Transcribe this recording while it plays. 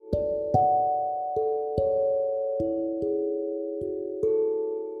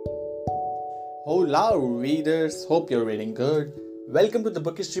Hola, readers. Hope you're reading good. Welcome to the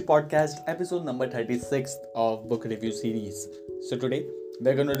Book History Podcast, episode number 36 of Book Review Series. So, today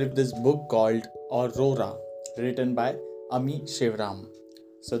we're going to read this book called Auroraa, written by Amee ShivRam.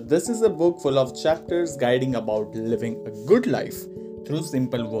 So, this is a book full of chapters guiding about living a good life through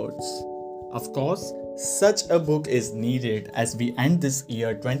simple words. Of course, such a book is needed as we end this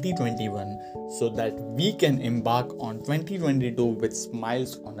year 2021 so that we can embark on 2022 with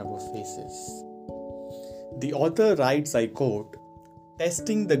smiles on our faces. The author writes, I quote,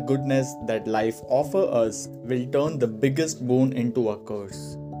 "Testing the goodness that life offers us will turn the biggest boon into a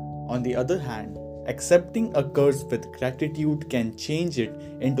curse. On the other hand, accepting a curse with gratitude can change it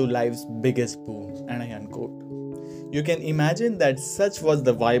into life's biggest boon." And I unquote. You can imagine that such was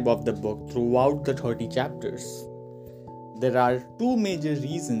the vibe of the book throughout the 30 chapters. There are two major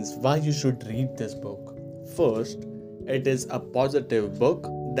reasons why you should read this book. First, it is a positive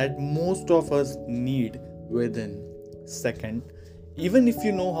book that most of us need within. Second, even if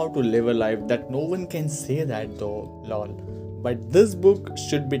you know how to live a life that no one can say that though, lol. But this book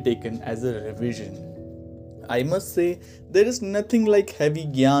should be taken as a revision. I must say, there is nothing like heavy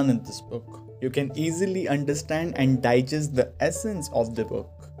gyan in this book. You can easily understand and digest the essence of the book.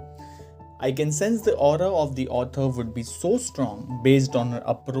 I can sense the aura of the author would be so strong based on her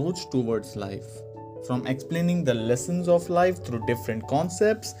approach towards life. From explaining the lessons of life through different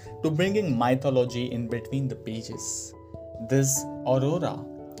concepts to bringing mythology in between the pages. This Auroraa,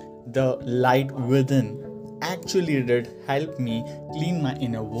 the light within, actually did help me clean my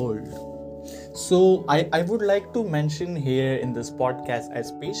inner world. So I would like to mention here in this podcast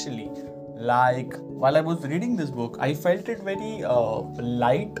especially, like while I was reading this book, I felt it very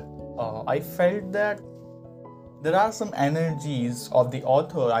light. I felt that there are some energies of the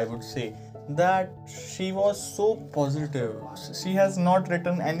author, I would say, that she was so positive. She has not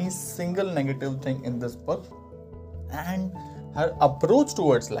written any single negative thing in this book. And her approach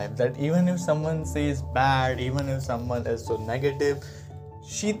towards life, that even if someone says bad, even if someone is so negative,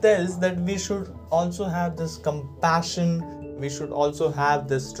 she tells that we should also have this compassion, we should also have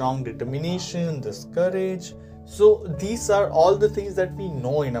this strong determination, this courage. So these are all the things that we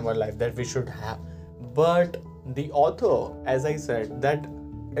know in our life that we should have. But the author, as I said, that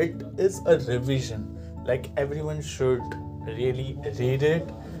it is a revision. Like everyone should really read it.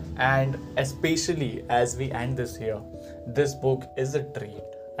 And especially as we end this year, this book is a treat.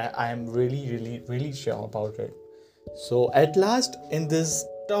 I am really sure about it. So at last, in these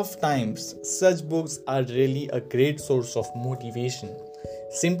tough times, such books are really a great source of motivation,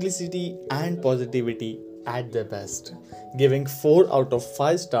 simplicity and positivity at their best, giving 4 out of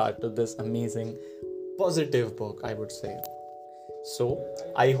 5 stars to this amazing positive book, I would say. So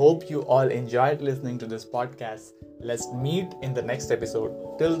I hope you all enjoyed listening to this podcast. Let's meet in the next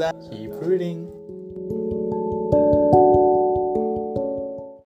episode. Till then, keep reading.